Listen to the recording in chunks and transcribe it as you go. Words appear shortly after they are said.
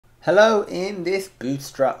Hello, in this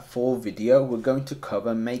Bootstrap 4 video we're going to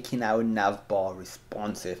cover making our navbar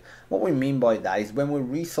responsive. What we mean by that is when we're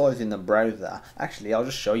resizing the browser, actually I'll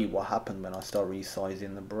just show you what happened when I start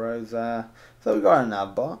resizing the browser. So we got our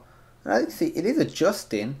navbar, and as you can see it is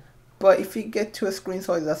adjusting, but if you get to a screen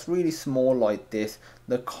size that's really small like this,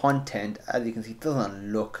 the content, as you can see,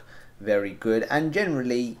 doesn't look very good, and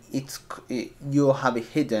generally you'll have it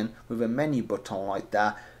hidden with a menu button like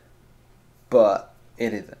that, but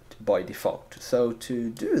it isn't by default. So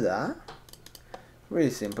to do that,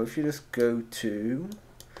 really simple. If you just go to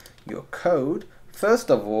your code,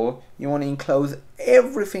 first of all you want to enclose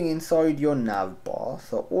everything inside your navbar,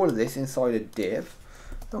 so all of this inside a div.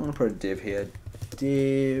 So I'm going to put a div here,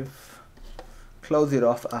 div, close it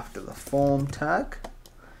off after the form tag,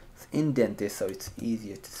 let's indent this so it's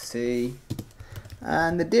easier to see,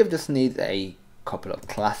 and the div just needs a couple of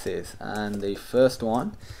classes, and the first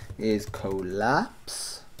one is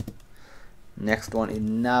collapse. Next one is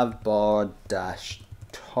navbar dash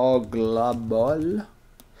toggleable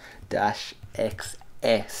dash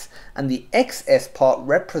XS, and the XS part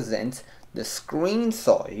represents the screen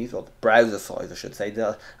size, or the browser size I should say.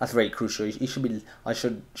 That's very crucial. It should be,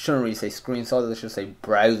 shouldn't really say screen size, I should say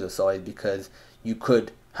browser size, because you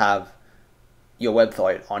could have your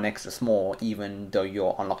website on extra small even though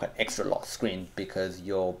you're on like an extra large screen because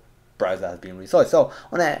your browser has been resized. So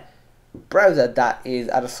on a browser that is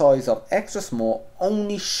at a size of extra small,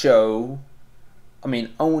 only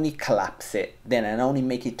collapse it then and only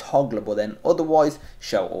make it toggleable then, otherwise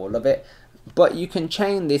show all of it. But you can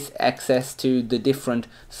change this access to the different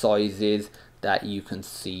sizes that you can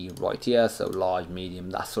see right here, so large, medium,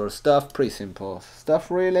 that sort of stuff. Pretty simple stuff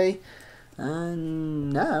really.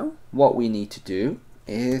 And now what we need to do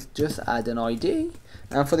is just add an ID,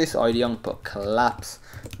 and for this ID I'm going to put collapse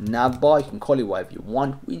navbar. You can call it whatever you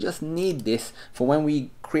want. We just need this for when we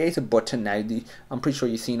create a button. Now I'm pretty sure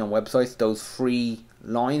you've seen on websites those three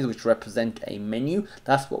lines which represent a menu.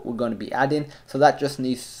 That's what we're going to be adding, so that just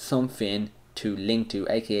needs something to link to,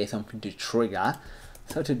 aka something to trigger.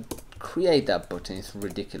 So to create that button is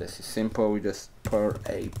ridiculously simple. We just put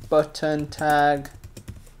a button tag,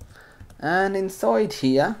 and inside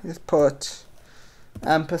here just put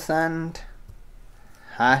ampersand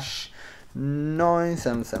hash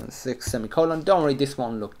 9776 semicolon. Don't worry, this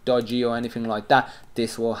won't look dodgy or anything like that.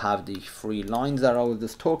 This will have the three lines that I was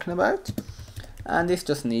just talking about, and this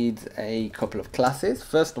just needs a couple of classes.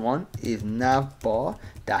 First one is navbar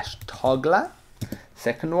dash toggler,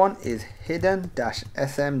 second one is hidden dash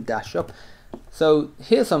sm dash up. So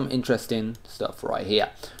here's some interesting stuff right here.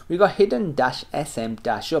 We got hidden dash sm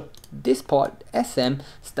dash up. This part, sm,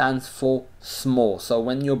 stands for small. So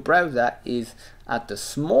when your browser is at the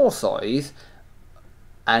small size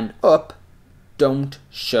and up, don't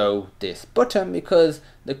show this button because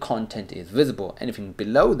the content is visible. Anything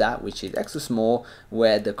below that, which is extra small,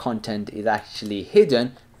 where the content is actually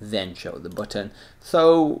hidden, then show the button.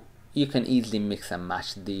 So you can easily mix and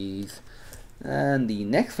match these. And the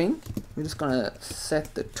next thing, we're just gonna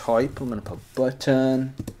set the type. I'm gonna put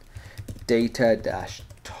button data dash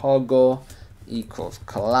toggle equals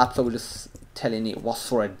collapse. So we're just telling it what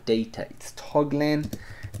sort of data it's toggling.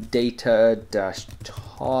 Data dash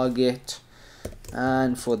target,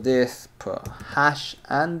 and for this put hash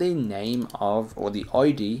and the name of, or the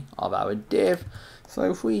ID of our div. So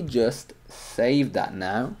if we just save that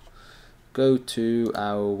now, go to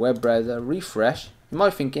our web browser, refresh, you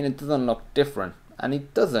might be thinking it doesn't look different, and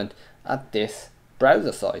it doesn't at this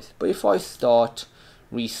browser size. But if I start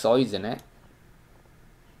resizing it,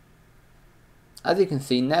 as you can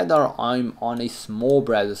see, now that I'm on a small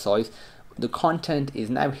browser size, the content is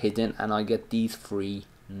now hidden and I get these three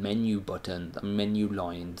menu buttons, menu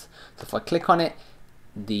lines. So if I click on it,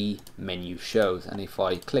 the menu shows, and if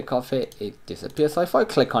I click off it, it disappears. So if I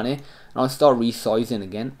click on it and I start resizing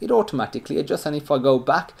again, it automatically adjusts, and if I go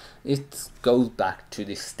back, it goes back to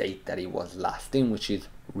the state that it was last in, which is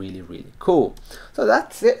really cool. So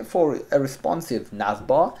that's it for a responsive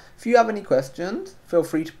navbar. If you have any questions, feel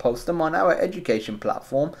free to post them on our education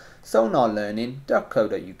platform,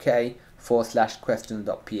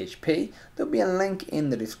 sonarlearning.co.uk/questions.php. There'll be a link in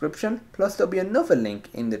the description, plus there'll be another link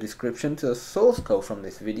in the description to the source code from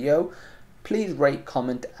this video. Please rate,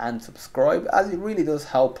 comment and subscribe, as it really does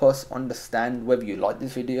help us understand whether you like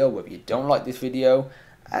this video, whether you don't like this video.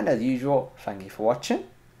 And as usual, thank you for watching,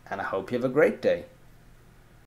 and I hope you have a great day.